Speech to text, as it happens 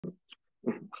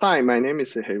Hi, my name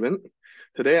is Haiwen.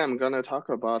 Today I'm going to talk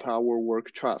about our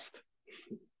work trust.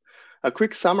 A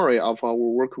quick summary of our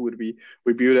work would be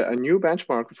we build a new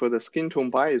benchmark for the skin tone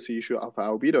bias issue of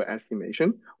albedo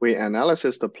estimation. We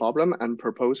analyze the problem and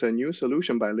propose a new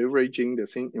solution by leveraging the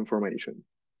same information.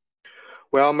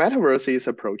 While Metaverse is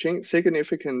approaching,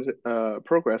 significant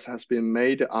progress has been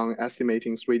made on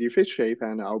estimating 3D face shape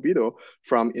and albedo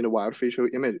from in-the-wild facial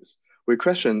images. We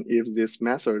question if these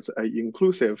methods are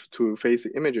inclusive to face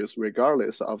images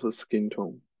regardless of the skin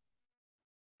tone.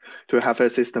 To have a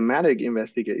systematic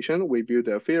investigation, we built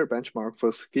a fair benchmark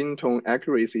for skin tone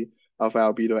accuracy of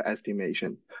albedo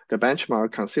estimation. The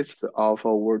benchmark consists of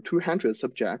over 200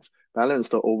 subjects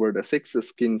balanced over the 6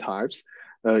 skin types,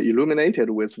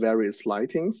 illuminated with various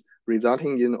lightings,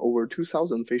 resulting in over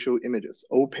 2,000 facial images,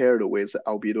 all paired with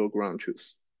albedo ground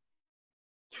truth.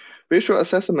 Visual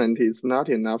assessment is not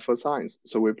enough for science,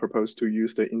 so we propose to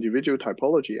use the individual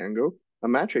typology angle, a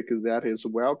metric that is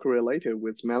well correlated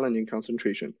with melanin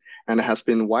concentration and has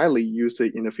been widely used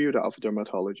in the field of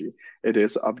dermatology. It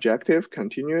is objective,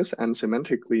 continuous, and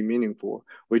semantically meaningful,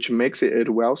 which makes it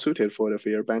well suited for the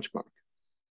FAIR benchmark.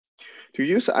 To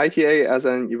use ITA as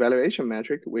an evaluation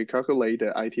metric, we calculate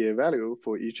the ITA value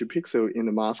for each pixel in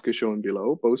the mask shown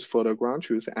below, both for the ground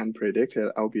truth and predicted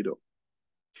albedo.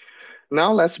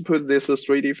 Now let's put this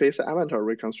 3D face avatar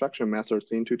reconstruction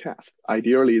methods into test.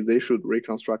 Ideally, they should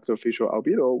reconstruct the facial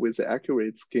albedo with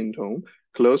accurate skin tone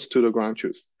close to the ground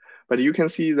truth. But you can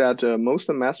see that most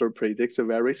methods predict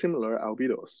very similar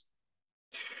albedos.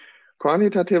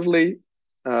 Quantitatively,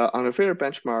 on the FAIR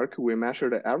benchmark, we measure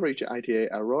the average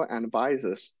ITA error and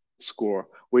biases score,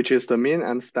 which is the mean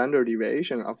and standard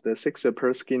deviation of the 6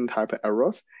 per skin type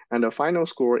errors, and the final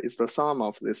score is the sum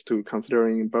of these two,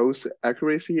 considering both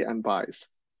accuracy and bias.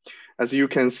 As you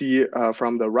can see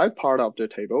from the right part of the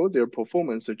table, their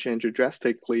performance changes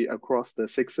drastically across the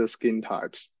 6 skin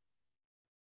types.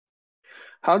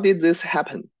 How did this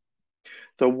happen?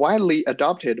 The widely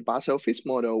adopted Basel face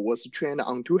model was trained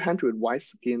on 200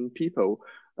 white-skinned people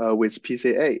with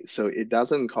PCA, so it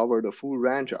doesn't cover the full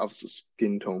range of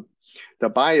skin tone. The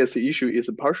bias issue is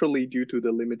partially due to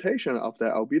the limitation of the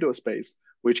albedo space,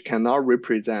 which cannot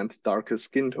represent darker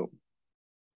skin tone.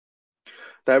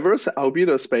 Diverse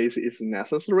albedo space is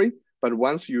necessary, but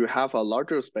once you have a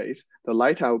larger space, the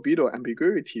light albedo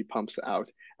ambiguity pumps out,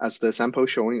 as the sample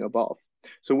showing above.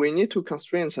 So we need to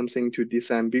constrain something to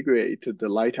disambiguate the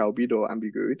light albedo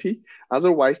ambiguity.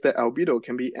 Otherwise, the albedo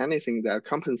can be anything that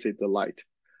compensates the light.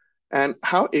 And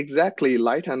how exactly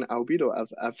light and albedo are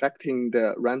affecting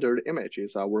the rendered image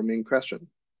is our main question.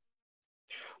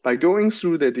 By going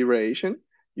through the derivation,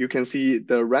 you can see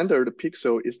the rendered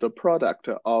pixel is the product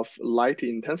of light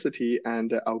intensity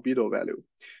and albedo value.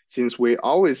 Since we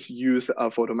always use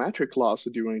a photometric loss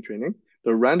during training,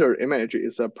 the rendered image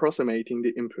is approximating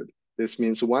the input. This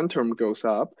means one term goes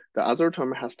up, the other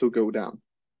term has to go down.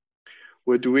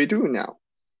 What do we do now?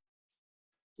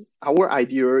 Our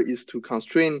idea is to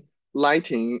constrain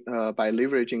lighting by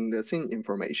leveraging the scene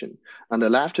information. On the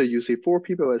left, you see 4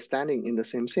 people standing in the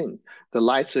same scene. The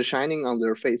lights shining on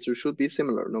their face should be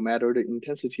similar, no matter the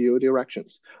intensity or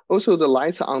directions. Also, the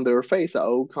lights on their face are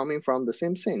all coming from the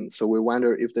same scene, so we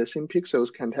wonder if the scene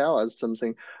pixels can tell us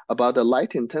something about the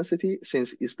light intensity,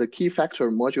 since it's the key factor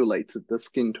modulates the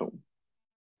skin tone.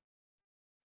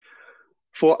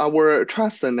 For our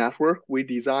trust network, we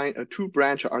designed a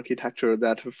 2-branch architecture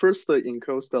that first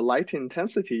encodes the light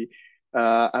intensity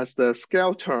as the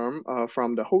scale term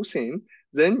from the whole scene,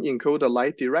 then encode the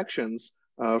light directions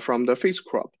from the face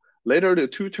crop. Later, the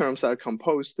 2 terms are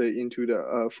composed into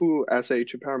the full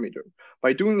SH parameter.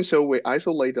 By doing so, we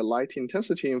isolate the light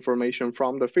intensity information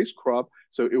from the face crop,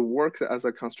 so it works as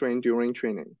a constraint during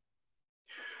training.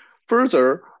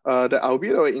 Further, the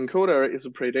albedo encoder is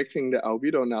predicting the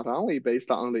albedo not only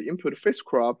based on the input face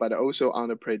crop, but also on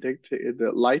the predicted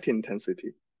light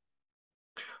intensity.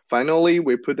 Finally,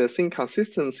 we put the scene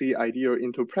consistency idea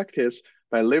into practice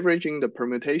by leveraging the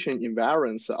permutation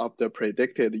invariance of the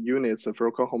predicted units of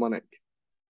focal harmonic.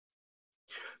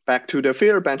 Back to the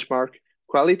FAIR benchmark,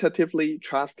 qualitatively,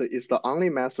 trust is the only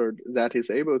method that is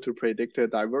able to predict a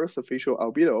diverse facial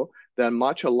albedo that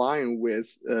much align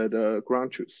with the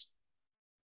ground truth.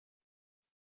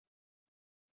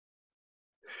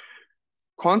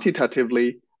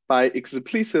 Quantitatively, by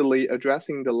explicitly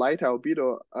addressing the light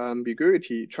albedo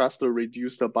ambiguity, trust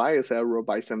reduced the bias error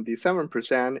by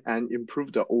 77% and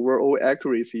improved the overall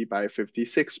accuracy by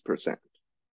 56%.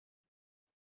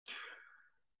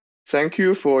 Thank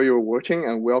you for your watching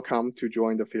and welcome to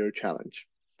join the FAIR challenge.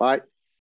 Bye.